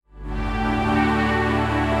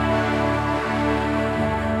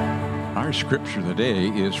Our scripture today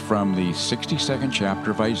is from the 62nd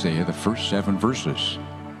chapter of Isaiah, the first 7 verses.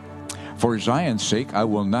 For Zion's sake, I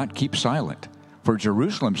will not keep silent. For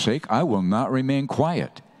Jerusalem's sake, I will not remain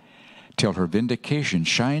quiet, till her vindication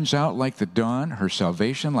shines out like the dawn, her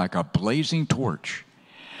salvation like a blazing torch.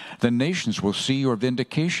 The nations will see your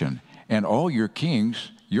vindication, and all your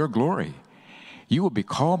kings your glory. You will be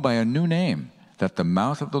called by a new name that the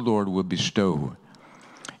mouth of the Lord will bestow.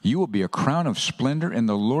 You will be a crown of splendor in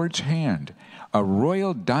the Lord's hand, a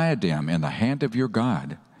royal diadem in the hand of your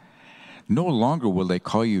God. No longer will they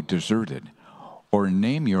call you deserted, or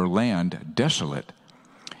name your land desolate,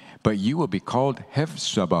 but you will be called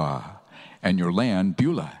Hephzibah, and your land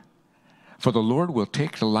Beulah. For the Lord will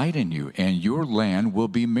take delight in you, and your land will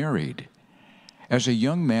be married. As a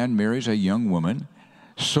young man marries a young woman,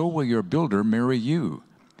 so will your builder marry you.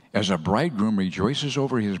 As a bridegroom rejoices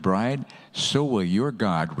over his bride, so will your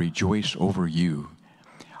God rejoice over you.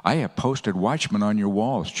 I have posted watchmen on your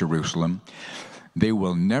walls, Jerusalem. They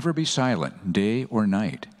will never be silent, day or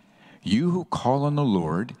night. You who call on the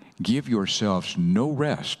Lord, give yourselves no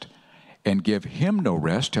rest, and give him no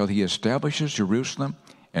rest till he establishes Jerusalem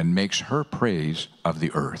and makes her praise of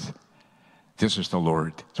the earth. This is the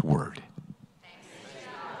Lord's word.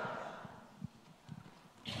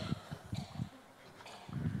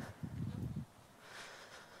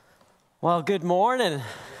 Well, good morning.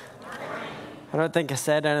 I don't think I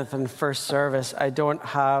said anything first service. I don't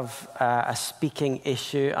have a speaking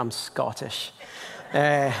issue. I'm Scottish.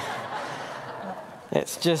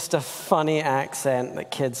 It's just a funny accent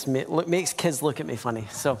that makes kids look at me funny.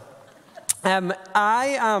 So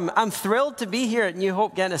I'm thrilled to be here at New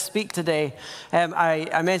Hope getting to speak today.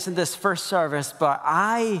 I mentioned this first service, but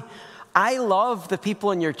I love the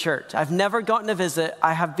people in your church. I've never gotten to visit.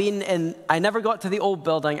 I never got to the old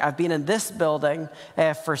building. I've been in this building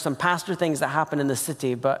for some pastor things that happen in the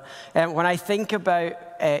city. But when I think about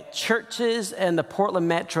churches in the Portland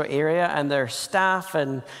metro area and their staff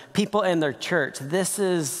and people in their church, this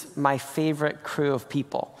is my favorite crew of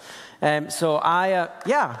people. They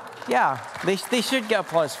should get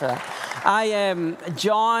applause for that.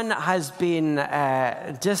 John has been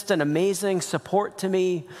just an amazing support to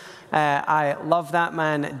me. I love that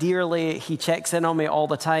man dearly. He checks in on me all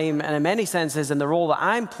the time. And in many senses, in the role that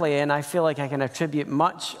I'm playing, I feel like I can attribute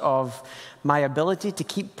much of my ability to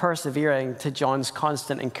keep persevering to John's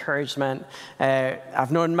constant encouragement.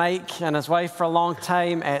 I've known Mike and his wife for a long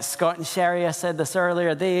time. Scott and Sherry, I said this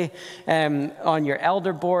earlier, they, on your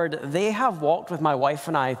elder board, they have walked with my wife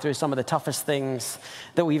and I through some of the toughest things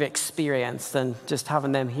that we've experienced. And just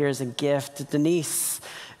having them here is a gift. Denise,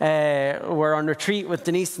 we're on retreat with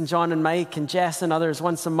Denise and John and Mike and Jess and others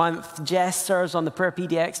once a month. Jess serves on the prayer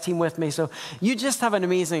PDX team with me. So you just have an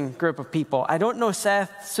amazing group of people. I don't know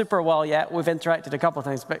Seth super well yet. We've interacted a couple of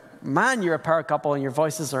times, but man, you're a power couple and your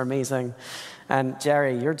voices are amazing. And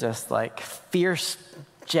Jerry, you're just like fierce,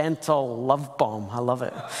 gentle love bomb. I love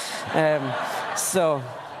it.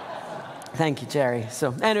 Thank you, Jerry.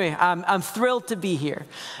 So anyway, I'm thrilled to be here.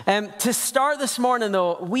 To start this morning,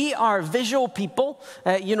 though, we are visual people.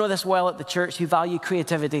 You know this well at the church who value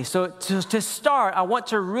creativity. So to start, I want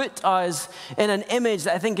to root us in an image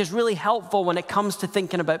that I think is really helpful when it comes to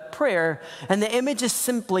thinking about prayer. And the image is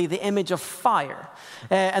simply the image of fire.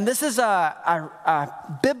 And this is a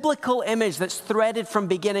biblical image that's threaded from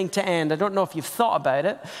beginning to end. I don't know if you've thought about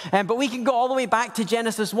it, but we can go all the way back to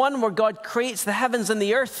Genesis 1, where God creates the heavens and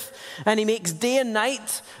the earth, and he makes day and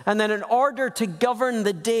night, and then in order to govern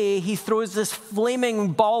the day, he throws this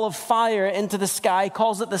flaming ball of fire into the sky,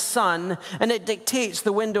 calls it the sun, and it dictates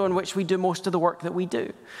the window in which we do most of the work that we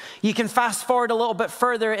do. You can fast forward a little bit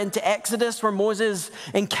further into Exodus, where Moses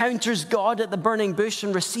encounters God at the burning bush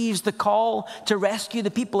and receives the call to rescue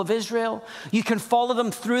the people of Israel. You can follow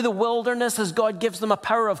them through the wilderness as God gives them a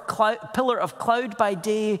pillar of cloud by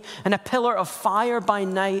day and a pillar of fire by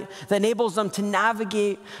night that enables them to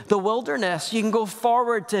navigate the wilderness. You can go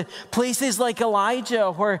forward to places like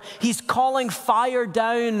Elijah, where he's calling fire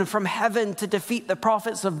down from heaven to defeat the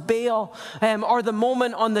prophets of Baal, or the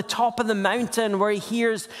moment on the top of the mountain where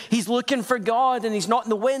he's looking for God, and he's not in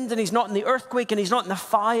the wind, and he's not in the earthquake, and he's not in the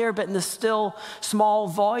fire, but in the still small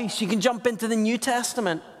voice. You can jump into the New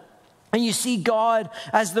Testament, and you see God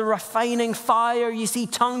as the refining fire. You see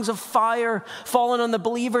tongues of fire falling on the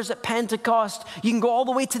believers at Pentecost. You can go all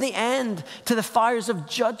the way to the end, to the fires of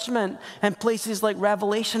judgment and places like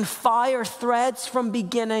Revelation. Fire threads from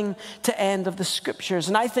beginning to end of the scriptures.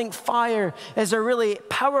 And I think fire is a really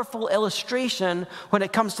powerful illustration when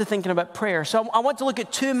it comes to thinking about prayer. So I want to look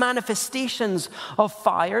at two manifestations of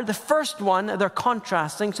fire. The first one, they're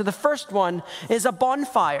contrasting. So the first one is a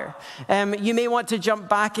bonfire. You may want to jump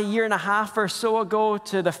back a year and a half or so ago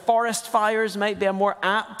to the forest fires might be a more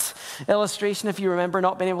apt illustration if you remember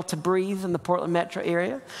not being able to breathe in the Portland metro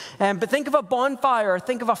area. But think of a bonfire, or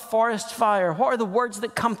think of a forest fire. What are the words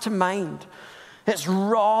that come to mind? It's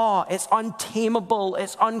raw, it's untamable,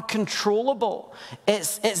 it's uncontrollable,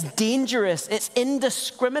 it's dangerous, it's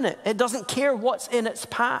indiscriminate. It doesn't care what's in its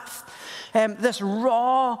path. This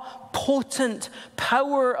raw, potent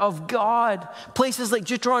power of God. Places like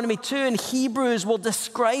Deuteronomy 2 and Hebrews will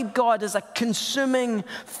describe God as a consuming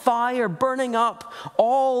fire, burning up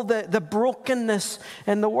all the brokenness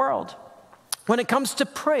in the world. When it comes to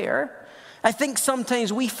prayer, I think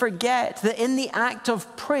sometimes we forget that in the act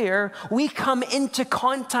of prayer, we come into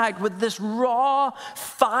contact with this raw,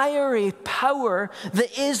 fiery power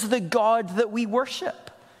that is the God that we worship.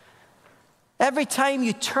 Every time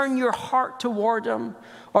you turn your heart toward Him,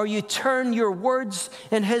 or you turn your words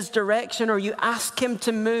in His direction, or you ask Him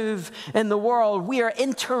to move in the world, we are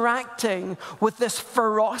interacting with this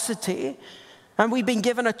ferocity. And we've been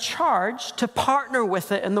given a charge to partner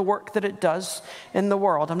with it in the work that it does in the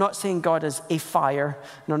world. I'm not saying God is a fire,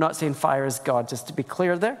 and I'm not saying fire is God, just to be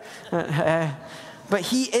clear there. But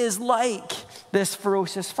He is like this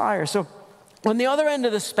ferocious fire. So on the other end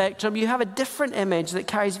of the spectrum, you have a different image that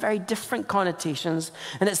carries very different connotations,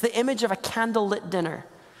 and it's the image of a candlelit dinner.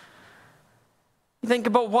 You think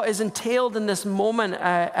about what is entailed in this moment,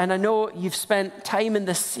 and I know you've spent time in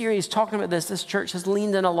this series talking about this. This church has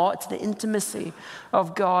leaned in a lot to the intimacy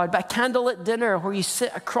of God. But a candlelit dinner where you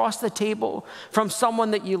sit across the table from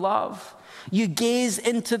someone that you love. You gaze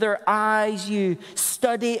into their eyes. You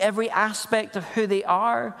study every aspect of who they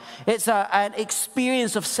are. It's an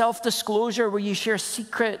experience of self-disclosure where you share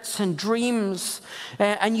secrets and dreams,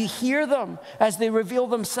 and you hear them as they reveal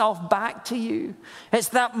themselves back to you. It's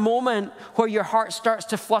that moment where your heart starts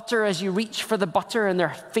to flutter as you reach for the butter and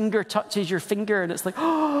their finger touches your finger, and it's like,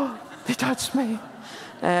 oh, they touched me.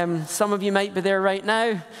 Some of you might be there right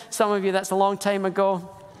now. Some of you, that's a long time ago.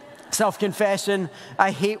 Self-confession,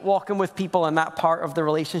 I hate walking with people in that part of the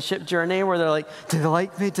relationship journey where they're like, do they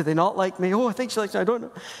like me? Do they not like me? Oh, I think she likes me. I don't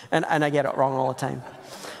know. And I get it wrong all the time.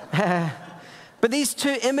 But these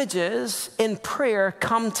two images in prayer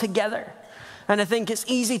come together. And I think it's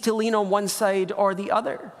easy to lean on one side or the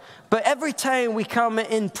other. But every time we come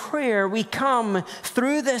in prayer, we come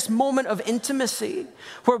through this moment of intimacy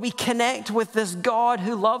where we connect with this God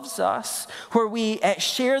who loves us, where we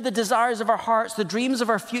share the desires of our hearts, the dreams of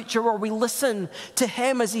our future, where we listen to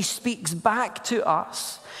Him as He speaks back to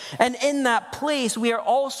us. And in that place, we are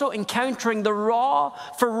also encountering the raw,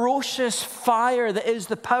 ferocious fire that is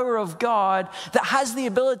the power of God, that has the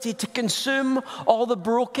ability to consume all the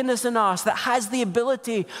brokenness in us, that has the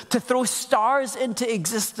ability to throw stars into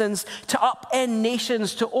existence, to upend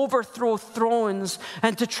nations, to overthrow thrones,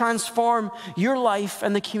 and to transform your life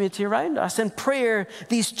and the community around us. In prayer,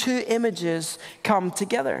 these two images come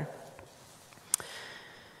together.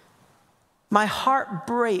 My heart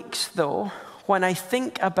breaks, though, when I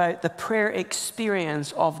think about the prayer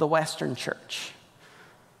experience of the Western church.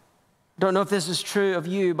 Don't know if this is true of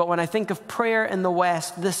you, but when I think of prayer in the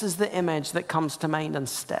West, this is the image that comes to mind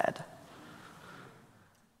instead.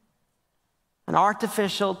 An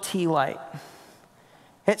artificial tea light.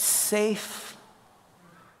 It's safe.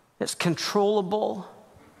 It's controllable.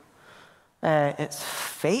 It's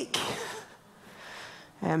fake.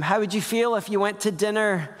 How would you feel if you went to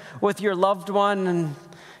dinner with your loved one and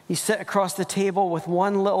you sit across the table with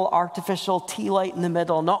one little artificial tea light in the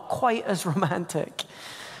middle? Not quite as romantic.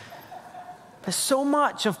 But so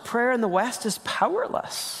much of prayer in the West is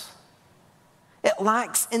powerless. It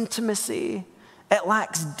lacks intimacy. It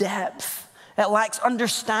lacks depth. It lacks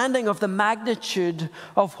understanding of the magnitude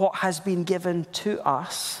of what has been given to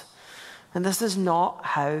us. And this is not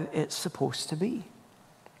how it's supposed to be.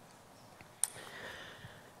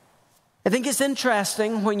 I think it's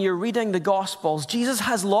interesting when you're reading the Gospels, Jesus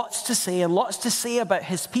has lots to say and lots to say about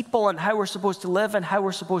His people and how we're supposed to live and how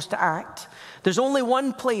we're supposed to act. There's only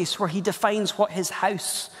one place where He defines what His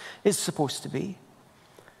house is supposed to be.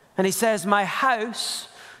 And He says, my house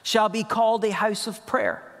shall be called a house of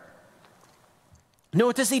prayer.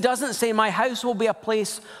 Notice He doesn't say my house will be a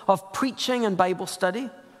place of preaching and Bible study.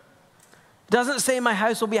 He doesn't say my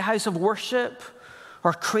house will be a house of worship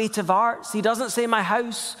or creative arts. He doesn't say my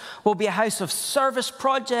house will be a house of service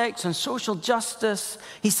projects and social justice.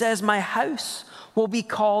 He says my house will be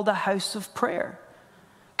called a house of prayer.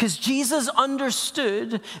 Because Jesus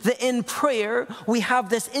understood that in prayer, we have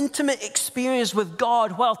this intimate experience with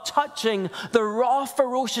God while touching the raw,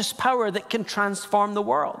 ferocious power that can transform the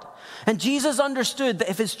world. And Jesus understood that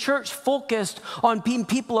if his church focused on being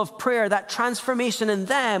people of prayer, that transformation in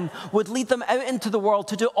them would lead them out into the world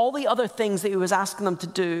to do all the other things that he was asking them to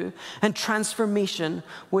do, and transformation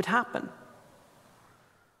would happen.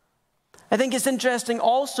 I think it's interesting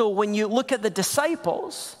also when you look at the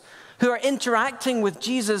disciples who are interacting with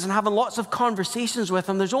Jesus and having lots of conversations with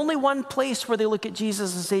him. There's only one place where they look at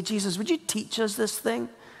Jesus and say, Jesus, would you teach us this thing?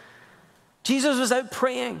 Jesus was out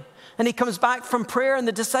praying, and he comes back from prayer, and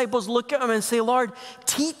the disciples look at him and say, Lord,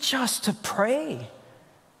 teach us to pray.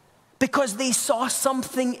 Because they saw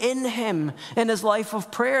something in him in his life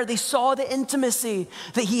of prayer. They saw the intimacy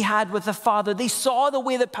that he had with the Father. They saw the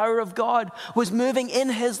way the power of God was moving in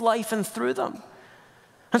his life and through them.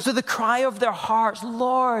 And so the cry of their hearts,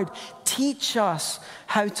 Lord, teach us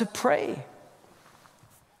how to pray.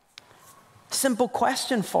 Simple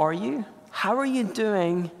question for you. How are you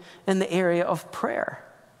doing in the area of prayer?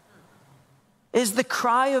 Is the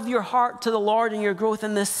cry of your heart to the Lord in your growth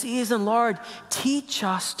in this season, Lord, teach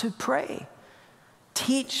us to pray.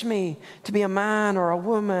 Teach me to be a man or a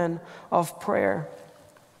woman of prayer.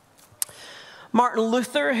 Martin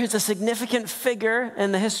Luther, who's a significant figure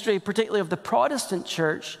in the history, particularly of the Protestant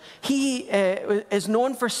church, he is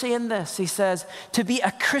known for saying this. He says, to be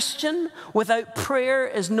a Christian without prayer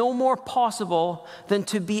is no more possible than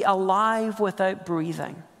to be alive without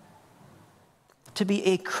breathing. To be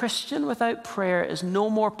a Christian without prayer is no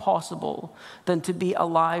more possible than to be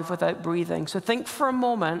alive without breathing. So think for a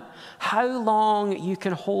moment how long you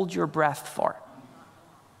can hold your breath for.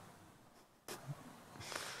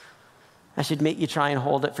 I should make you try and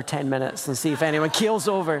hold it for 10 minutes and see if anyone keels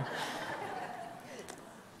over.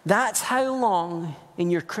 That's how long in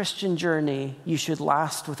your Christian journey you should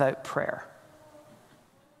last without prayer.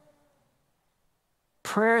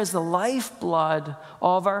 Prayer is the lifeblood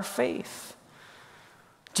of our faith.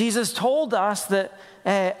 Jesus told us that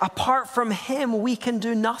apart from him, we can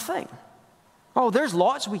do nothing. Oh, there's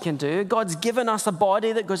lots we can do. God's given us a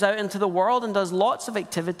body that goes out into the world and does lots of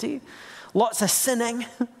activity, lots of sinning.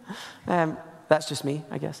 That's just me,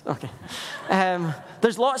 I guess. Okay.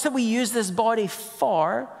 There's lots that we use this body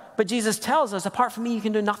for, but Jesus tells us, apart from me, you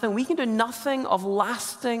can do nothing. We can do nothing of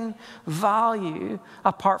lasting value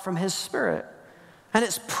apart from his Spirit. And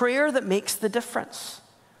it's prayer that makes the difference.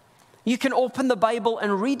 You can open the Bible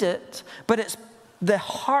and read it, but it's the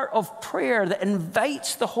heart of prayer that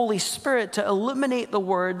invites the Holy Spirit to illuminate the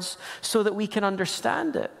words so that we can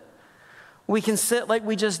understand it. We can sit like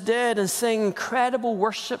we just did and sing incredible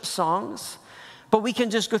worship songs, but we can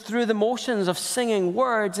just go through the motions of singing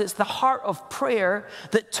words. It's the heart of prayer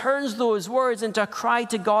that turns those words into a cry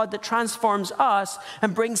to God that transforms us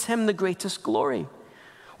and brings him the greatest glory.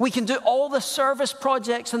 We can do all the service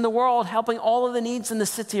projects in the world, helping all of the needs in the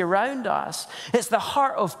city around us. It's the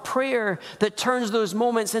heart of prayer that turns those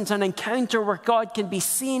moments into an encounter where God can be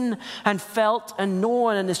seen and felt and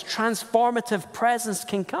known, and his transformative presence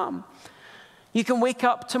can come. You can wake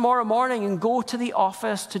up tomorrow morning and go to the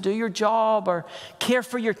office to do your job or care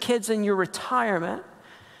for your kids in your retirement.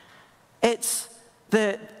 It's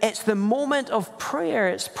the moment of prayer.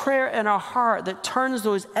 It's prayer in our heart that turns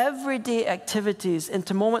those everyday activities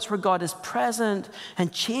into moments where God is present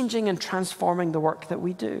and changing and transforming the work that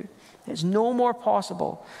we do. It's no more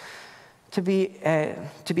possible to be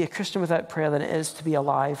a Christian without prayer than it is to be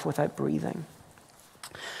alive without breathing.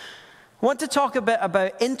 I want to talk a bit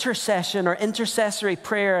about intercession or intercessory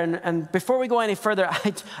prayer. And before we go any further,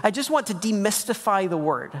 I just want to demystify the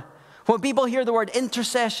word. When people hear the word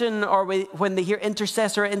intercession or when they hear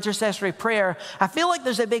intercessor or intercessory prayer, I feel like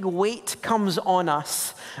there's a big weight comes on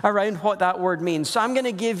us around what that word means. So I'm going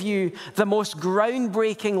to give you the most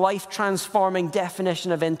groundbreaking, life-transforming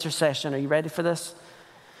definition of intercession. Are you ready for this?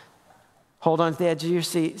 Hold on to the edge of your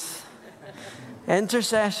seats.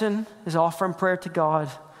 Intercession is offering prayer to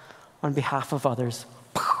God on behalf of others.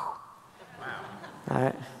 Wow. All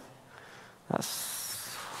right. That's...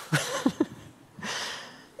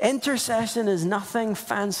 Intercession is nothing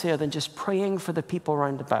fancier than just praying for the people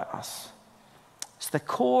round about us. It's the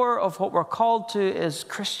core of what we're called to as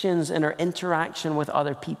Christians in our interaction with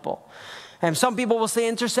other people. Some people will say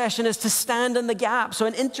intercession is to stand in the gap. So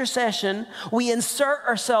in intercession, we insert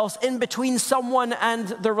ourselves in between someone and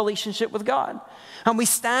their relationship with God. And we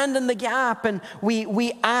stand in the gap and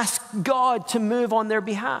we ask God to move on their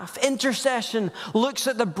behalf. Intercession looks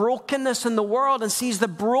at the brokenness in the world and sees the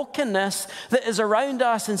brokenness that is around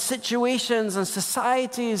us in situations and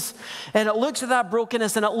societies. And it looks at that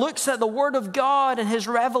brokenness and it looks at the Word of God and His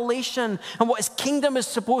revelation and what His kingdom is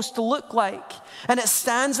supposed to look like. And it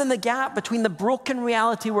stands in the gap between the broken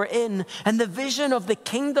reality we're in and the vision of the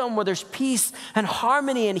kingdom where there's peace and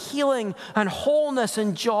harmony and healing and wholeness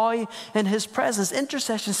and joy in His presence.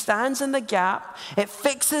 Intercession stands in the gap. It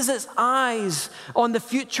fixes its eyes on the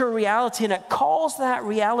future reality and it calls that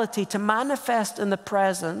reality to manifest in the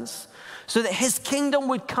presence so that His kingdom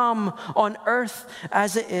would come on earth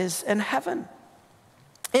as it is in heaven.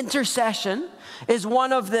 Intercession is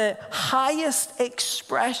one of the highest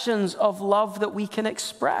expressions of love that we can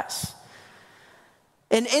express.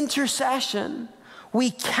 In intercession, we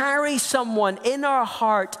carry someone in our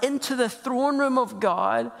heart into the throne room of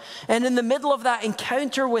God, and in the middle of that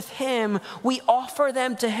encounter with Him, we offer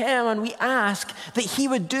them to Him and we ask that He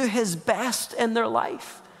would do His best in their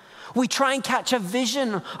life. We try and catch a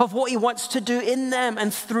vision of what He wants to do in them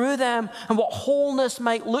and through them and what wholeness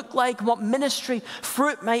might look like, what ministry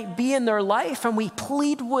fruit might be in their life, and we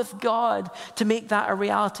plead with God to make that a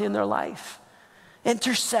reality in their life.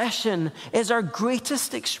 Intercession is our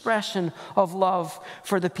greatest expression of love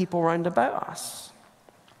for the people round about us.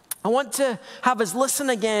 I want to have us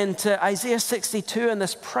listen again to Isaiah 62 in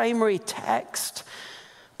this primary text.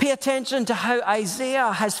 Pay attention to how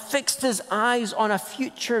Isaiah has fixed his eyes on a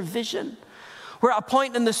future vision. We're at a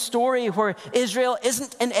point in the story where Israel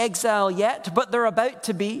isn't in exile yet, but they're about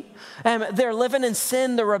to be. They're living in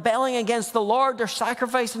sin. They're rebelling against the Lord. They're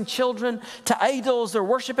sacrificing children to idols. They're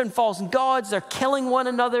worshiping false gods. They're killing one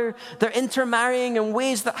another. They're intermarrying in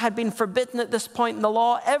ways that had been forbidden at this point in the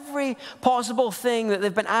law. Every possible thing that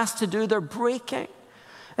they've been asked to do, they're breaking.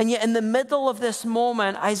 And yet in the middle of this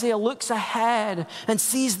moment, Isaiah looks ahead and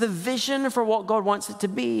sees the vision for what God wants it to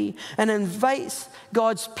be and invites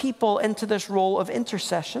God's people into this role of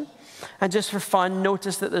intercession. And just for fun,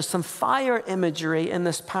 notice that there's some fire imagery in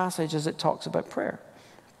this passage as it talks about prayer.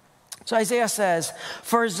 So Isaiah says,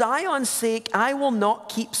 "For Zion's sake, I will not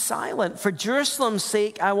keep silent. For Jerusalem's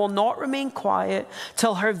sake, I will not remain quiet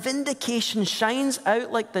till her vindication shines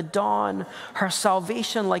out like the dawn, her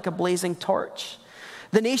salvation like a blazing torch.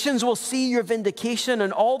 The nations will see your vindication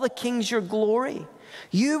and all the kings your glory.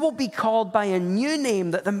 You will be called by a new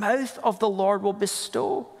name that the mouth of the Lord will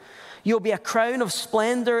bestow. You'll be a crown of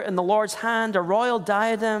splendor in the Lord's hand, a royal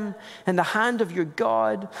diadem in the hand of your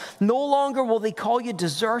God. No longer will they call you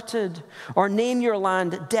deserted or name your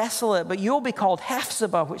land desolate, but you'll be called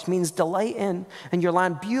Hephzibah, which means delight in, and your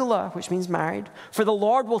land Beulah, which means married. For the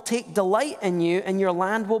Lord will take delight in you, and your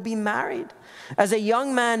land will be married. As a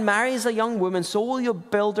young man marries a young woman, so will your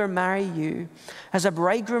builder marry you. As a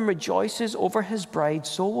bridegroom rejoices over his bride,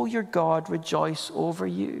 so will your God rejoice over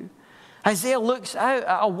you." Isaiah looks out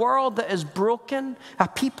at a world that is broken, a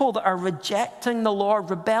people that are rejecting the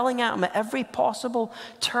Lord, rebelling at Him at every possible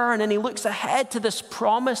turn, and he looks ahead to this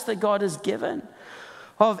promise that God has given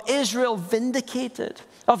of Israel vindicated,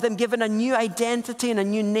 of them given a new identity and a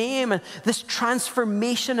new name, and this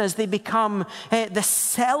transformation as they become the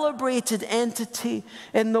celebrated entity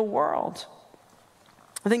in the world.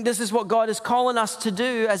 I think this is what God is calling us to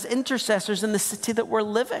do as intercessors in the city that we're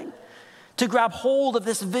living. To grab hold of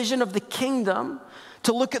this vision of the kingdom,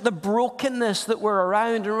 to look at the brokenness that we're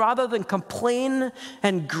around, and rather than complain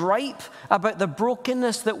and gripe about the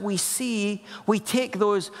brokenness that we see, we take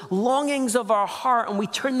those longings of our heart and we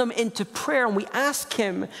turn them into prayer, and we ask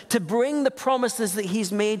Him to bring the promises that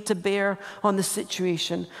He's made to bear on the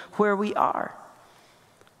situation where we are.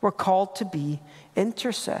 We're called to be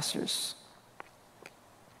intercessors.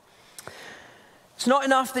 It's not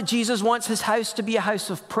enough that Jesus wants His house to be a house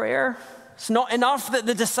of prayer. It's not enough that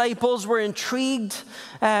the disciples were intrigued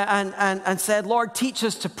and said, "Lord, teach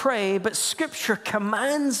us to pray," but Scripture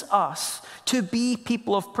commands us to be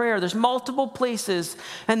people of prayer. There's multiple places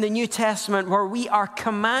in the New Testament where we are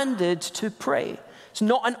commanded to pray. It's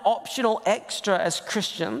not an optional extra as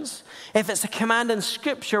Christians. If it's a command in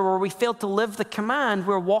Scripture where we fail to live the command,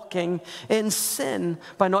 we're walking in sin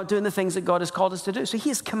by not doing the things that God has called us to do. So He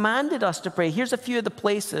has commanded us to pray. Here's a few of the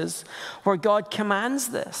places where God commands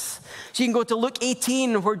this. So you can go to Luke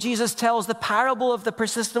 18 where Jesus tells the parable of the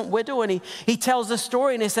persistent widow, and he tells the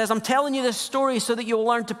story and he says, "I'm telling you this story so that you will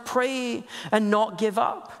learn to pray and not give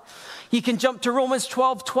up." You can jump to Romans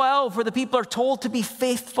 12:12, where the people are told to be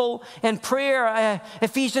faithful in prayer.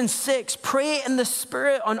 Ephesians 6, pray in the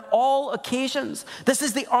Spirit on all occasions. This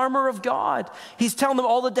is the armor of God. He's telling them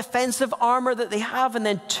all the defensive armor that they have, and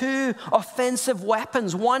then 2 offensive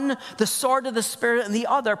weapons. One, the sword of the Spirit, and the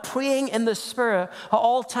other, praying in the Spirit at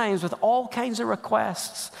all times with all kinds of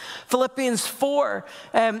requests. Philippians 4,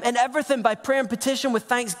 in everything by prayer and petition with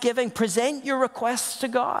thanksgiving, present your requests to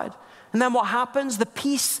God. And then what happens? The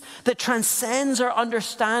peace that transcends our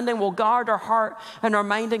understanding will guard our heart and our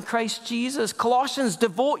mind in Christ Jesus. Colossians,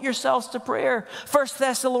 devote yourselves to prayer. 1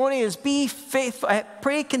 Thessalonians, be faithful,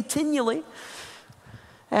 pray continually.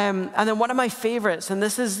 And then one of my favorites, and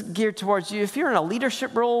this is geared towards you, if you're in a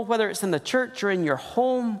leadership role, whether it's in the church or in your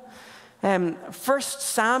home, 1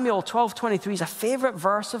 Samuel 12:23 is a favorite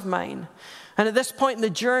verse of mine. And at this point in the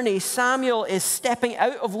journey, Samuel is stepping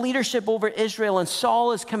out of leadership over Israel, and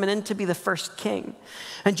Saul is coming in to be the first king.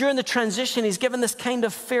 And during the transition, he's given this kind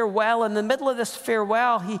of farewell. In the middle of this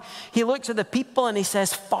farewell, he looks at the people and he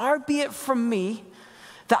says, far be it from me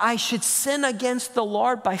that I should sin against the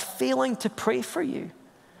Lord by failing to pray for you.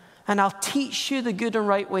 And I'll teach you the good and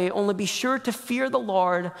right way. Only be sure to fear the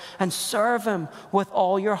Lord and serve him with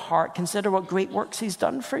all your heart. Consider what great works he's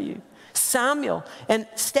done for you. Samuel, in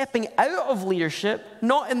stepping out of leadership,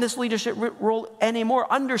 not in this leadership role anymore,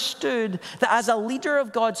 understood that as a leader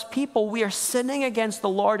of God's people, we are sinning against the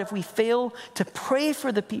Lord if we fail to pray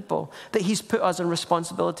for the people that he's put us in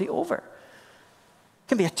responsibility over. It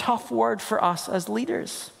can be a tough word for us as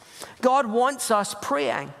leaders. God wants us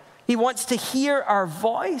praying. He wants to hear our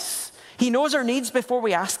voice. He knows our needs before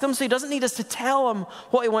we ask them, so he doesn't need us to tell him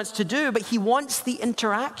what he wants to do, but he wants the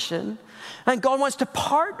interaction. And God wants to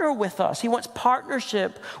partner with us. He wants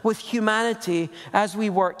partnership with humanity as we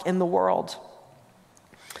work in the world.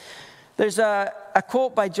 There's a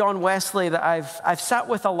quote by John Wesley that I've sat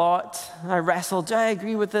with a lot. I wrestled, do I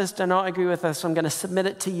agree with this? Do I not agree with this? So I'm going to submit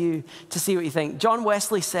it to you to see what you think. John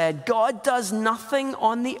Wesley said, God does nothing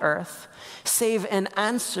on the earth save in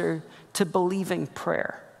answer to believing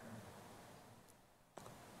prayer.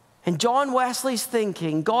 In John Wesley's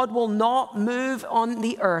thinking, God will not move on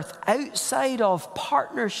the earth outside of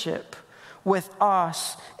partnership with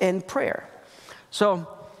us in prayer. So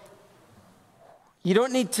you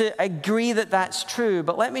don't need to agree that that's true,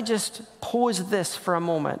 but let me just pose this for a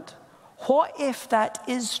moment. What if that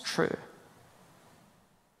is true?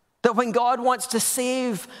 That when God wants to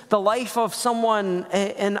save the life of someone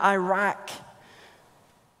in Iraq,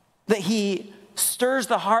 that he stirs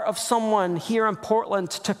the heart of someone here in Portland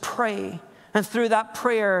to pray, and through that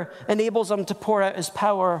prayer enables them to pour out his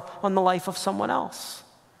power on the life of someone else?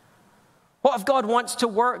 What if God wants to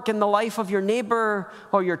work in the life of your neighbor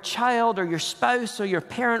or your child or your spouse or your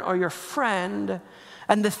parent or your friend,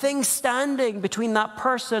 and the thing standing between that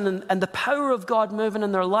person and the power of God moving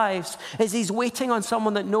in their lives is he's waiting on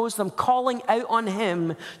someone that knows them, calling out on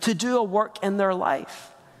him to do a work in their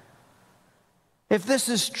life? If this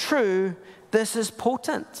is true, this is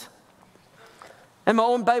potent. In my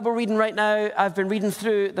own Bible reading right now, I've been reading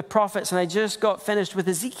through the prophets, and I just got finished with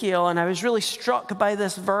Ezekiel, and I was really struck by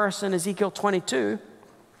this verse in Ezekiel 22.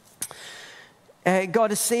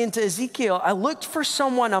 God is saying to Ezekiel, I looked for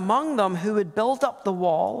someone among them who would build up the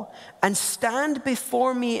wall and stand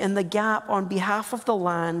before me in the gap on behalf of the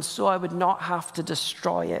land so I would not have to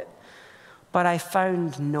destroy it. But I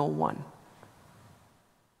found no one.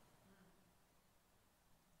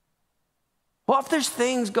 What if there's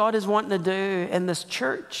things God is wanting to do in this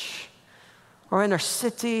church or in our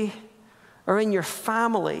city or in your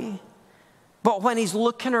family, but when he's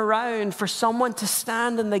looking around for someone to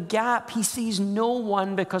stand in the gap, he sees no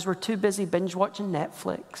one because we're too busy binge watching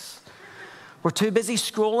Netflix. We're too busy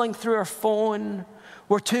scrolling through our phone.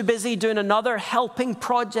 We're too busy doing another helping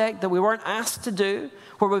project that we weren't asked to do,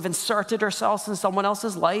 where we've inserted ourselves in someone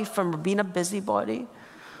else's life and we're being a busybody.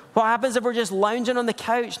 What happens if we're just lounging on the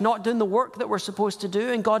couch, not doing the work that we're supposed to do,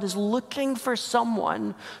 and God is looking for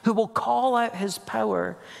someone who will call out his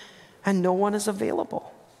power, and no one is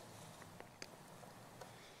available?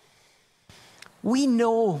 We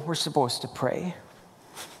know we're supposed to pray.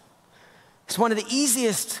 It's one of the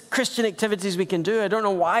easiest Christian activities we can do. I don't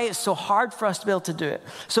know why it's so hard for us to be able to do it.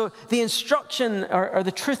 So the instruction or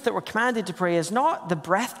the truth that we're commanded to pray is not the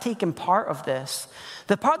breathtaking part of this.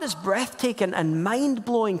 The part that's breathtaking and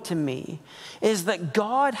mind-blowing to me is that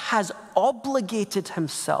God has obligated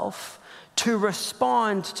himself to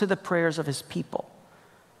respond to the prayers of his people.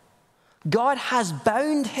 God has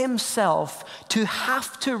bound himself to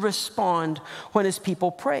have to respond when his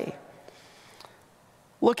people pray.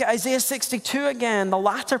 Look at Isaiah 62 again, the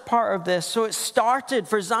latter part of this. So it started,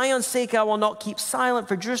 for Zion's sake I will not keep silent,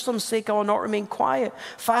 for Jerusalem's sake I will not remain quiet.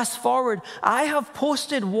 Fast forward, I have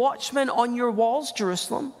posted watchmen on your walls,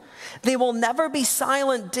 Jerusalem. They will never be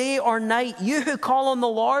silent day or night. You who call on the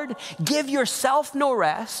Lord, give yourself no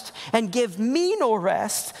rest and give me no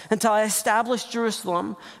rest until I establish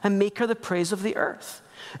Jerusalem and make her the praise of the earth.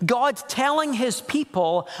 God telling his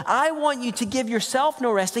people, I want you to give yourself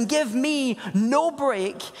no rest and give me no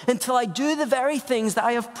break until I do the very things that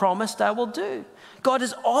I have promised I will do. God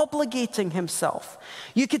is obligating himself.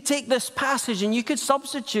 You could take this passage and you could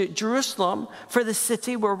substitute Jerusalem for the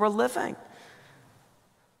city where we're living.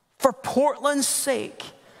 For Portland's sake,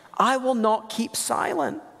 I will not keep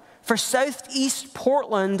silent. For Southeast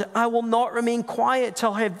Portland, I will not remain quiet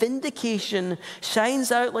till her vindication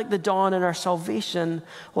shines out like the dawn and our salvation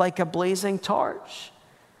like a blazing torch.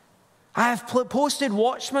 I have posted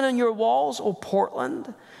watchmen on your walls, O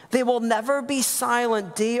Portland. They will never be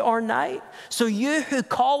silent day or night. So you who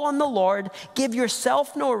call on the Lord, give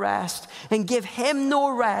yourself no rest and give him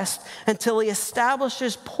no rest until he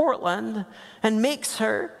establishes Portland and makes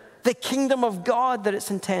her the kingdom of God that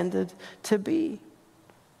it's intended to be.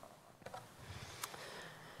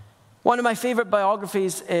 One of my favorite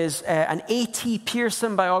biographies is an A.T.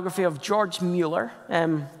 Pierson biography of George Mueller.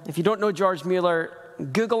 If you don't know George Mueller,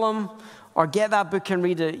 Google him or get that book and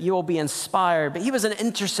read it. You will be inspired. But he was an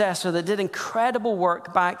intercessor that did incredible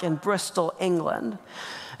work back in Bristol, England.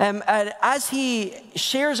 And as he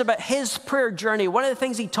shares about his prayer journey, one of the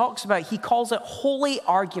things he talks about, he calls it holy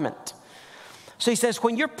argument. So he says,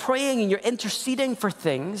 when you're praying and you're interceding for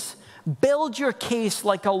things, build your case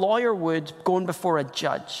like a lawyer would going before a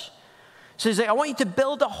judge. So he's like, I want you to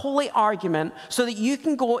build a holy argument so that you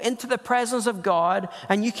can go into the presence of God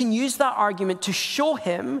and you can use that argument to show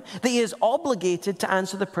him that he is obligated to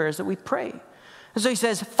answer the prayers that we pray. And so he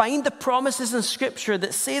says, find the promises in Scripture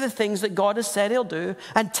that say the things that God has said he'll do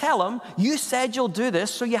and tell him, you said you'll do this,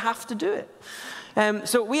 so you have to do it.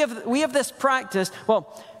 So we have this practice.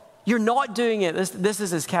 Well, you're not doing it, this is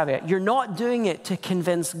his caveat, you're not doing it to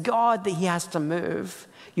convince God that he has to move.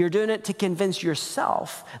 You're doing it to convince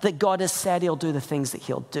yourself that God has said he'll do the things that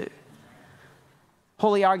he'll do.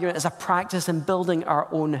 Holy argument is a practice in building our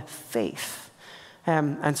own faith.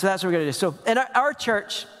 And so that's what we're going to do. So in our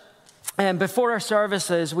church, before our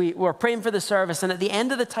services, we're praying for the service. And at the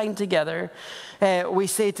end of the time together, we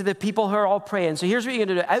say to the people who are all praying, so here's what you're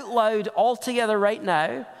going to do. Out loud, all together right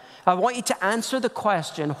now, I want you to answer the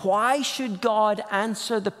question, why should God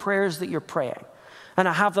answer the prayers that you're praying? And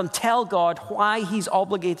I have them tell God why he's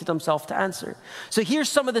obligated himself to answer. So here's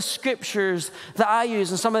some of the scriptures that I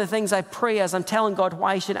use and some of the things I pray as I'm telling God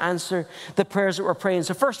why he should answer the prayers that we're praying.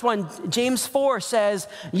 So first one, James 4 says,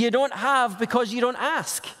 you don't have because you don't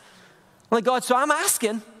ask. I'm like, God, so I'm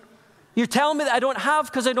asking. You're telling me that I don't have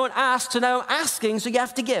because I don't ask, so now I'm asking, so you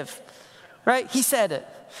have to give. Right? He said it.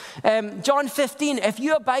 John 15, if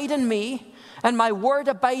you abide in me and my word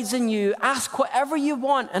abides in you, ask whatever you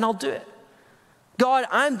want and I'll do it. God,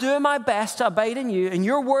 I'm doing my best to abide in you, and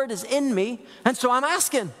your word is in me, and so I'm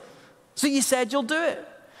asking. So you said you'll do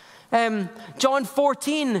it. John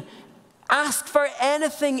 14, ask for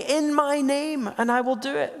anything in my name, and I will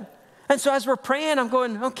do it. And so as we're praying, I'm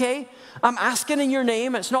going, okay, I'm asking in your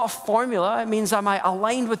name. It's not a formula. It means am I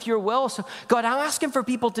aligned with your will? So God, I'm asking for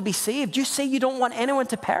people to be saved. You say you don't want anyone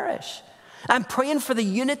to perish. I'm praying for the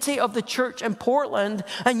unity of the church in Portland,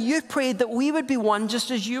 and you prayed that we would be one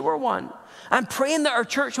just as you were one. I'm praying that our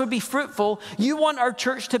church would be fruitful. You want our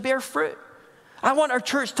church to bear fruit. I want our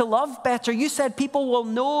church to love better. You said people will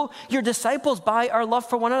know your disciples by our love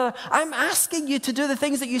for one another. I'm asking you to do the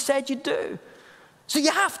things that you said you'd do. So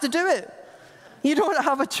you have to do it. You don't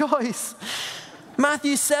have a choice.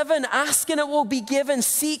 Matthew 7, ask and it will be given,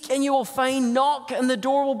 seek and you will find, knock and the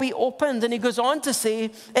door will be opened. And he goes on to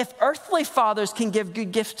say, if earthly fathers can give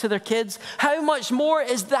good gifts to their kids, how much more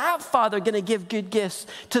is that father going to give good gifts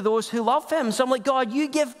to those who love him? So I'm like, God, you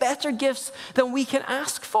give better gifts than we can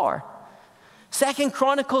ask for. 2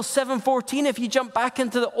 Chronicles 7:14, if you jump back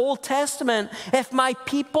into the Old Testament, if my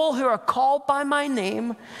people who are called by my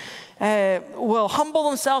name will humble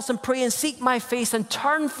themselves and pray and seek my face and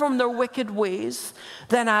turn from their wicked ways,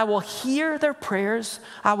 then I will hear their prayers,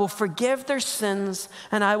 I will forgive their sins,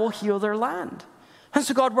 and I will heal their land. And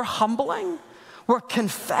so God, we're humbling, we're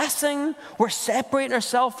confessing, we're separating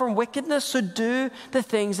ourselves from wickedness, so do the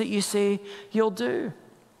things that you say you'll do.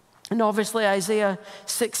 And obviously Isaiah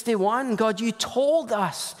 61, God, you told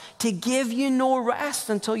us to give you no rest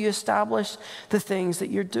until you establish the things that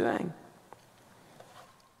you're doing.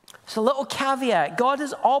 It's a little caveat. God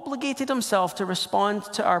has obligated himself to respond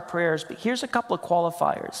to our prayers, but here's a couple of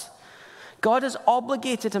qualifiers. God has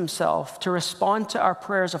obligated himself to respond to our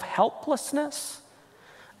prayers of helplessness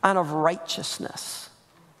and of righteousness.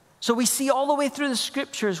 So we see all the way through the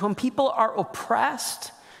scriptures when people are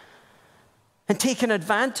oppressed and taken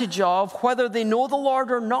advantage of, whether they know the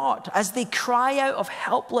Lord or not, as they cry out of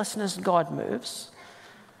helplessness, God moves.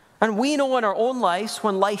 And we know in our own lives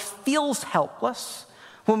when life feels helpless,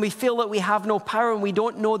 when we feel that we have no power and we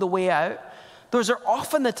don't know the way out, those are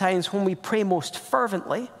often the times when we pray most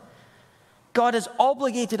fervently. God has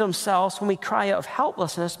obligated himself when we cry out of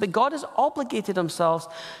helplessness, but God has obligated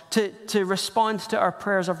himself to respond to our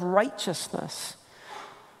prayers of righteousness.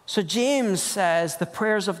 So James says the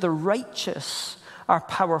prayers of the righteous are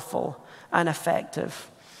powerful and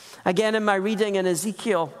effective. Again, in my reading in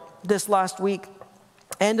Ezekiel this last week,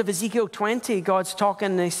 end of Ezekiel 20, God's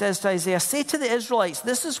talking and he says to Isaiah, say to the Israelites,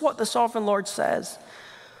 this is what the sovereign Lord says.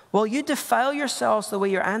 Will you defile yourselves the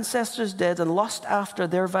way your ancestors did and lust after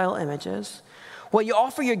their vile images? Will you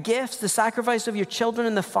offer your gifts, the sacrifice of your children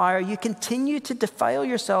in the fire? You continue to defile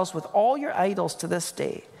yourselves with all your idols to this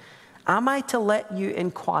day. Am I to let you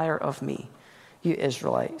inquire of me, you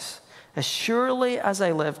Israelites? As surely as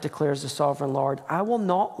I live, declares the sovereign Lord, I will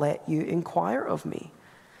not let you inquire of me.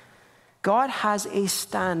 God has a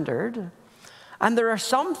standard, and there are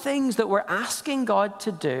some things that we're asking God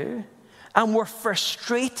to do, and we're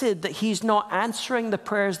frustrated that he's not answering the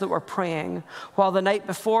prayers that we're praying. While the night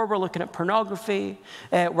before we're looking at pornography,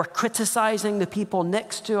 we're criticizing the people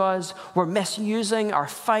next to us, we're misusing our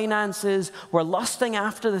finances, we're lusting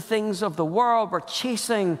after the things of the world, we're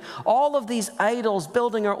chasing all of these idols,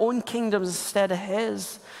 building our own kingdoms instead of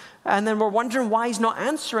his. And then we're wondering why he's not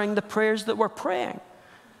answering the prayers that we're praying.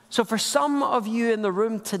 So for some of you in the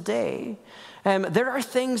room today, there are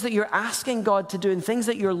things that you're asking God to do and things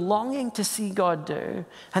that you're longing to see God do.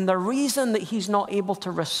 And the reason that he's not able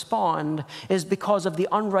to respond is because of the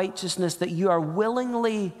unrighteousness that you are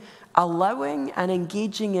willingly allowing and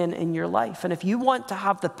engaging in your life. And if you want to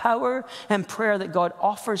have the power and prayer that God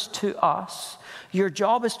offers to us, your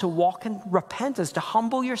job is to walk in repentance, to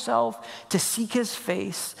humble yourself, to seek his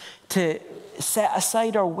face, to set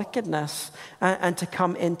aside our wickedness and to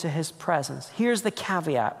come into his presence. Here's the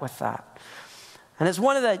caveat with that. And it's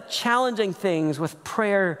one of the challenging things with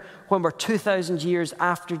prayer when we're 2,000 years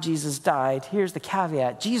after Jesus died. Here's the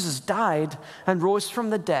caveat. Jesus died and rose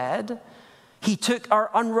from the dead. He took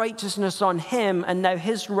our unrighteousness on him, and now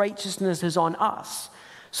his righteousness is on us.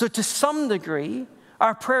 So to some degree,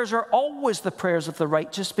 our prayers are always the prayers of the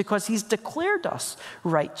righteous because he's declared us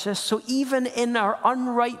righteous. So even in our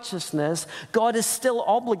unrighteousness, God is still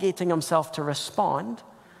obligating himself to respond.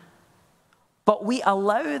 But we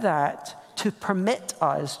allow that to permit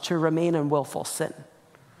us to remain in willful sin.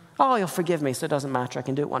 Oh, you'll forgive me, so it doesn't matter. I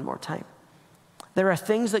can do it one more time. There are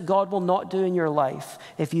things that God will not do in your life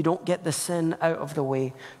if you don't get the sin out of the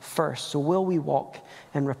way first. So will we walk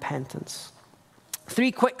in repentance?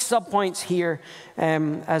 3 quick subpoints here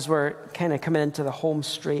as we're kind of coming into the home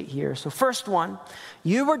straight here. So first one,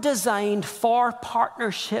 you were designed for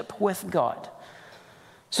partnership with God.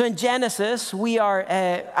 So in Genesis,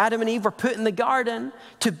 Adam and Eve were put in the garden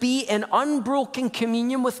to be in unbroken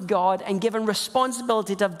communion with God and given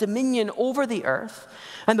responsibility to have dominion over the earth.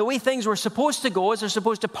 And the way things were supposed to go is they're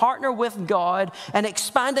supposed to partner with God in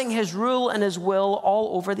expanding his rule and his will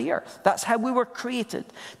all over the earth. That's how we were created,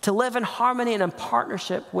 to live in harmony and in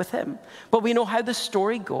partnership with him. But we know how the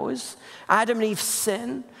story goes. Adam and Eve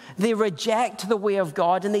sin. They reject the way of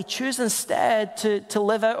God and they choose instead to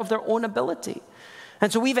live out of their own ability.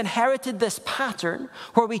 And so we've inherited this pattern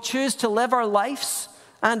where we choose to live our lives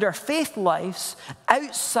and our faith lives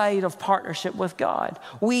outside of partnership with God.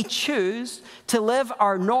 We choose to live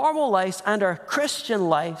our normal lives and our Christian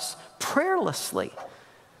lives prayerlessly.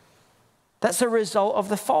 That's a result of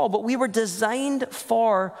the fall. But we were designed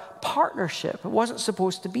for partnership. It wasn't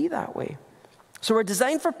supposed to be that way. So we're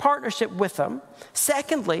designed for partnership with him.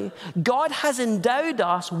 Secondly, God has endowed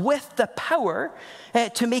us with the power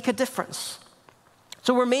to make a difference.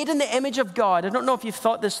 So we're made in the image of God. I don't know if you've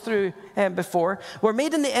thought this through before. We're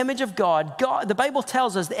made in the image of God. The Bible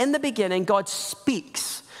tells us that in the beginning, God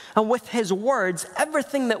speaks. And with his words,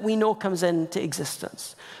 everything that we know comes into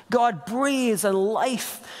existence. God breathes and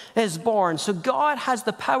life is born. So God has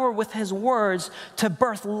the power with his words to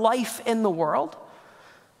birth life in the world.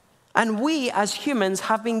 And we as humans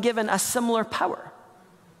have been given a similar power.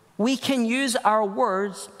 We can use our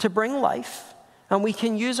words to bring life, and we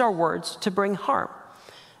can use our words to bring harm.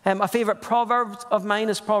 A favorite proverb of mine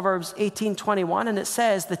is Proverbs 18:21, and it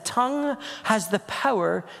says, the tongue has the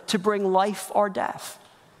power to bring life or death.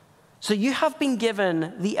 So you have been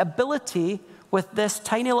given the ability with this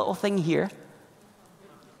tiny little thing here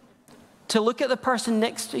to look at the person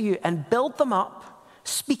next to you and build them up,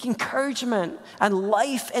 speak encouragement and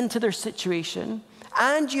life into their situation.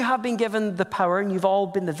 And you have been given the power, and you've all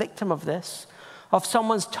been the victim of this, of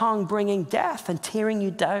someone's tongue bringing death and tearing you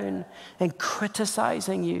down and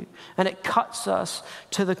criticizing you. And it cuts us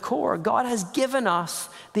to the core. God has given us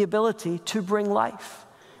the ability to bring life.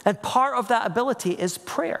 And part of that ability is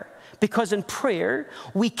prayer. Because in prayer,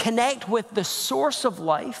 we connect with the source of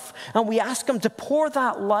life and we ask him to pour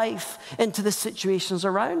that life into the situations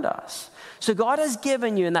around us. So God has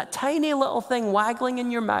given you in that tiny little thing waggling in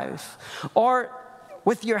your mouth, or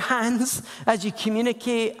with your hands as you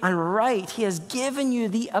communicate and write, he has given you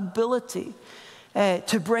the ability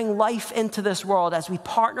to bring life into this world as we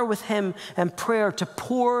partner with him in prayer to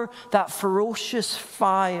pour that ferocious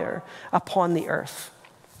fire upon the earth.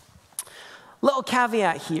 Little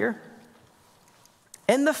caveat here.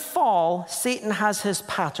 In the fall, Satan has his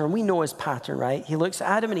pattern. We know his pattern, right? He looks at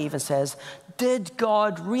Adam and Eve and says, did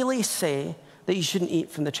God really say that you shouldn't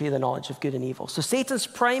eat from the tree of the knowledge of good and evil? So Satan's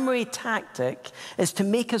primary tactic is to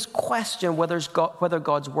make us question whether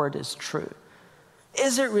God's word is true.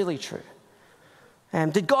 Is it really true?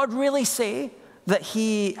 Did God really say that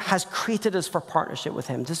he has created us for partnership with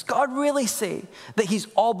him? Does God really say that he's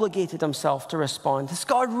obligated himself to respond? Does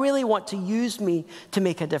God really want to use me to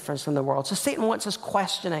make a difference in the world? So Satan wants us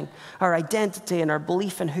questioning our identity and our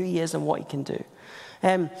belief in who he is and what he can do.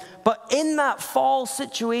 But in that fall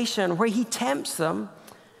situation where he tempts them,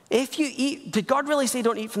 if you eat, did God really say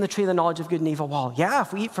don't eat from the tree of the knowledge of good and evil? Well, yeah,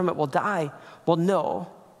 if we eat from it, we'll die. Well, no.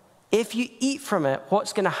 If you eat from it,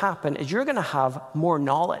 what's going to happen is you're going to have more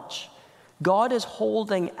knowledge. God is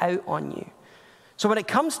holding out on you. So when it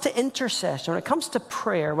comes to intercession, when it comes to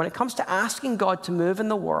prayer, when it comes to asking God to move in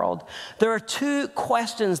the world, there are two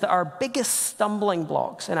questions that are biggest stumbling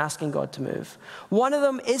blocks in asking God to move. One of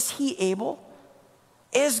them, is he able?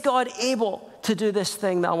 Is God able to do this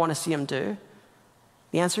thing that I want to see him do?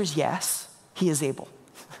 The answer is yes, he is able.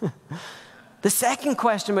 The second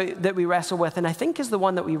question that we wrestle with, and I think is the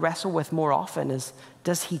one that we wrestle with more often, is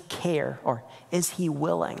does he care, or is he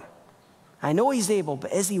willing? I know he's able,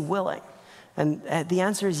 but is he willing? And the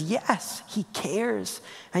answer is yes, he cares.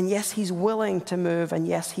 And yes, he's willing to move. And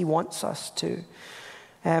yes, he wants us to.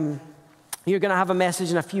 You're going to have a message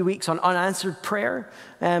in a few weeks on unanswered prayer.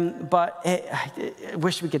 But I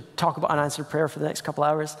wish we could talk about unanswered prayer for the next couple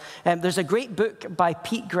hours. There's a great book by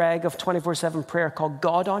Pete Greig of 24/7 Prayer called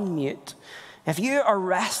God on Mute. If you are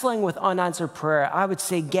wrestling with unanswered prayer, I would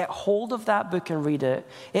say get hold of that book and read it.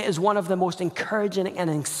 It is one of the most encouraging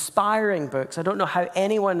and inspiring books. I don't know how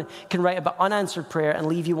anyone can write about unanswered prayer and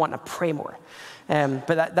leave you wanting to pray more.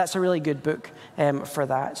 But that's a really good book for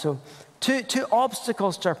that. So two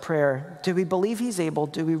obstacles to our prayer. Do we believe he's able?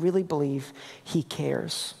 Do we really believe he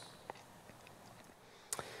cares?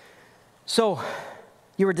 So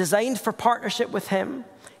you were designed for partnership with him.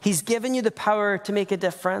 He's given you the power to make a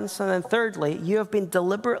difference. And then thirdly, you have been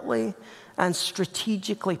deliberately and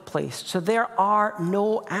strategically placed. So there are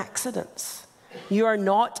no accidents. You are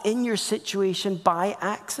not in your situation by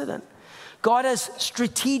accident. God has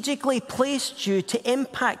strategically placed you to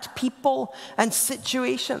impact people and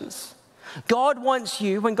situations. God wants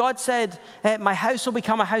you, when God said, my house will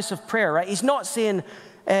become a house of prayer, right? He's not saying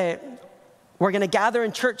we're going to gather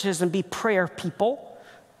in churches and be prayer people.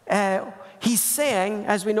 He's saying,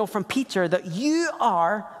 as we know from Peter, that you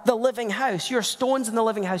are the living house. You're stones in the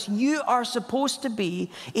living house. You are supposed to be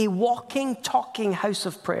a walking, talking house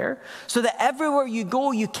of prayer, so that everywhere you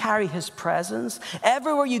go, you carry his presence.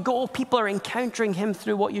 Everywhere you go, people are encountering him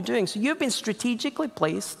through what you're doing. So you've been strategically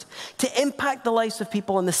placed to impact the lives of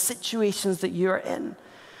people in the situations that you're in.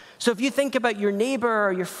 So if you think about your neighbor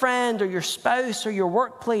or your friend or your spouse or your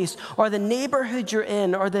workplace or the neighborhood you're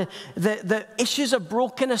in or the issues of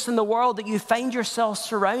brokenness in the world that you find yourself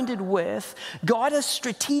surrounded with, God has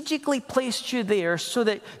strategically placed you there so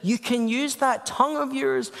that you can use that tongue of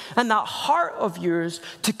yours and that heart of yours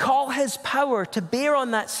to call his power to bear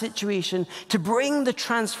on that situation, to bring the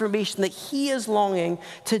transformation that he is longing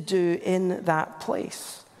to do in that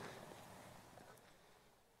place.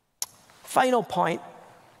 Final point.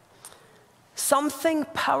 Something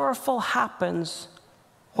powerful happens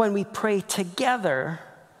when we pray together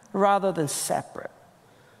rather than separate.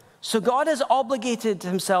 So God has obligated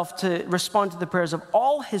himself to respond to the prayers of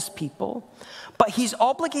all his people, but he's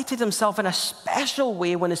obligated himself in a special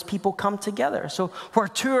way when his people come together. So where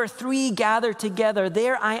 2 or 3 gather together,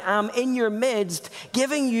 there I am in your midst,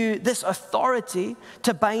 giving you this authority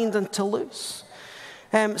to bind and to loose.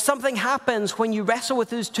 Something happens when you wrestle with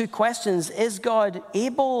those two questions. Is God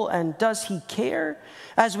able and does he care?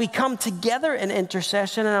 As we come together in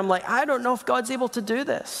intercession, and I'm like, I don't know if God's able to do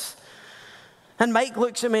this. And Mike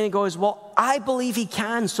looks at me and goes, well, I believe he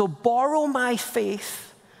can, so borrow my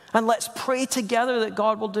faith and let's pray together that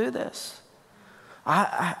God will do this.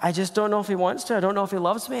 I just don't know if he wants to. I don't know if he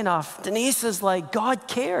loves me enough. Denise is like, God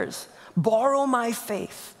cares. Borrow my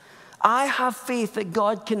faith. I have faith that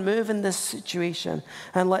God can move in this situation,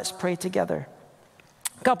 and let's pray together.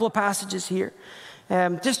 A couple of passages here.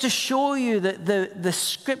 Just to show you the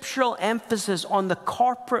scriptural emphasis on the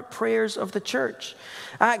corporate prayers of the church.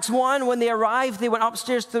 Acts 1, when they arrived, they went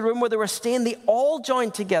upstairs to the room where they were staying. They all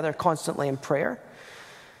joined together constantly in prayer.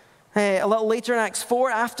 A little later in Acts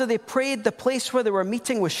 4, after they prayed, the place where they were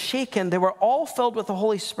meeting was shaken. They were all filled with the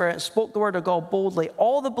Holy Spirit and spoke the word of God boldly.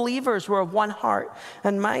 All the believers were of one heart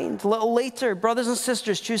and mind. A little later, brothers and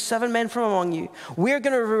sisters, choose 7 men from among you. We're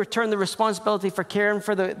going to return the responsibility for caring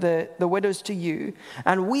for the widows to you.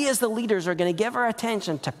 And we as the leaders are going to give our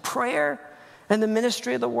attention to prayer and the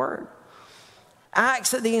ministry of the word.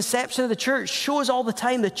 Acts at the inception of the church shows all the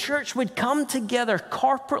time the church would come together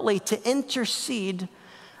corporately to intercede.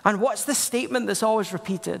 And what's the statement that's always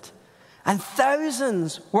repeated? And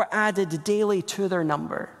thousands were added daily to their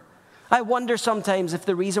number. I wonder sometimes if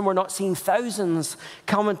the reason we're not seeing thousands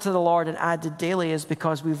coming to the Lord and added daily is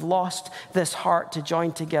because we've lost this heart to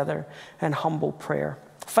join together in humble prayer.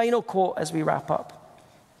 Final quote as we wrap up.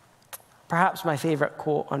 Perhaps my favorite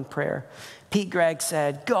quote on prayer. Pete Greig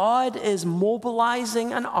said, God is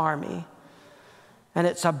mobilizing an army, and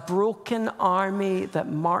it's a broken army that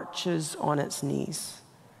marches on its knees.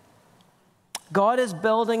 God is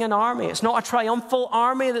building an army. It's not a triumphal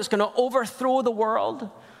army that's going to overthrow the world.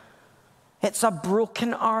 It's a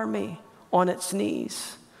broken army on its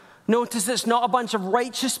knees. Notice it's not a bunch of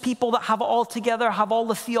righteous people that have it all together, have all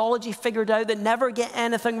the theology figured out, that never get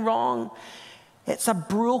anything wrong. It's a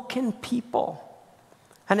broken people.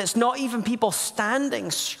 And it's not even people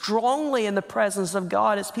standing strongly in the presence of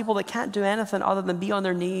God. It's people that can't do anything other than be on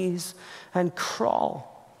their knees and crawl.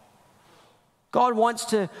 God wants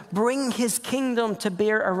to bring his kingdom to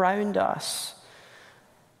bear around us.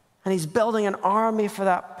 And he's building an army for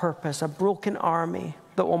that purpose, a broken army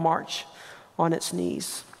that will march on its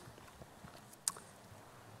knees.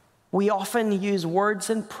 We often use words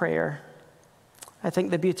in prayer. I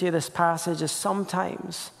think the beauty of this passage is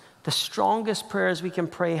sometimes the strongest prayers we can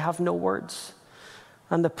pray have no words.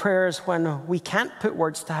 And the prayers when we can't put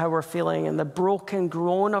words to how we're feeling and the broken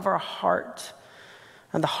groan of our heart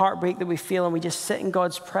and the heartbreak that we feel, and we just sit in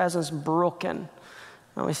God's presence broken.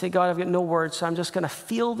 And we say, God, I've got no words, so I'm just going to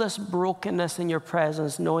feel this brokenness in your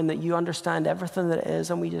presence, knowing that you understand everything that it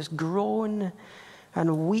is. And we just groan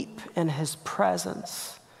and weep in his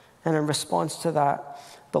presence. And in response to that,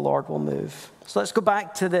 the Lord will move. So let's go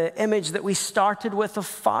back to the image that we started with of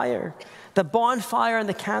fire, the bonfire and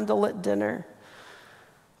the candlelit dinner.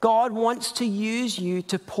 God wants to use you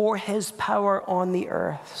to pour his power on the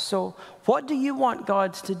earth. So what do you want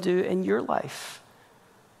God to do in your life?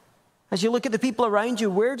 As you look at the people around you,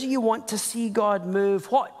 where do you want to see God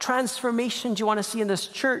move? What transformation do you want to see in this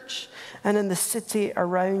church and in the city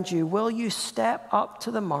around you? Will you step up to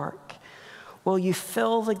the mark? Will you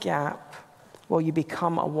fill the gap? Will you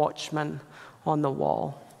become a watchman on the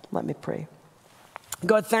wall? Let me pray.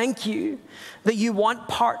 God, thank you that you want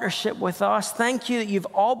partnership with us. Thank you that you've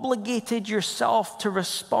obligated yourself to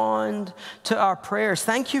respond to our prayers.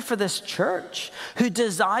 Thank you for this church who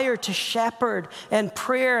desire to shepherd and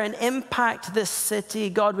prayer and impact this city.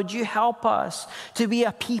 God, would you help us to be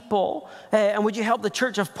a people, and would you help the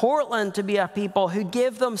Church of Portland to be a people who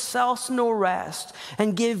give themselves no rest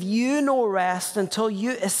and give you no rest until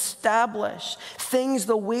you establish things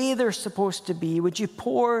the way they're supposed to be. Would you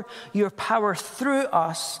pour your power through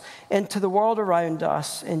us into the world around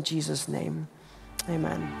us in Jesus' name.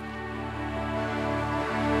 Amen.